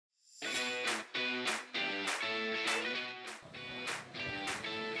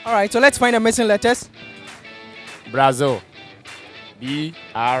All right, so let's find the missing letters. Brazil. Brazil.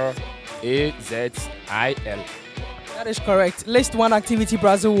 That is correct. List one activity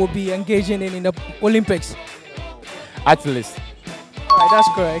Brazil will be engaging in the Olympics. Athletics. All right, that's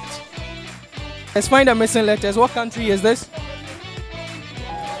correct. Let's find the missing letters. What country is this?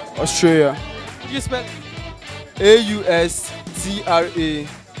 Australia. Could you spell?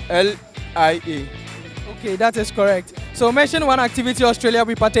 Australia. Okay, that is correct. So mention one activity Australia will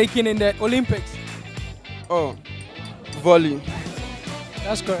be partaking in the Olympics. Oh, volley.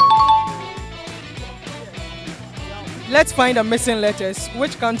 That's correct. Let's find the missing letters.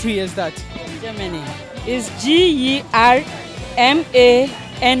 Which country is that? Germany. It's Germany.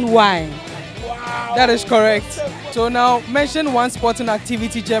 That is correct. So now mention one sporting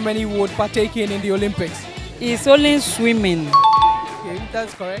activity Germany would partake in the Olympics. It's only swimming. Okay,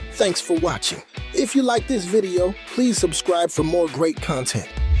 that's correct. Thanks for watching. If you like this video, please subscribe for more great content.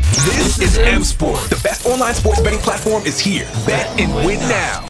 This is MSport. The best online sports betting platform is here. Bet and win now.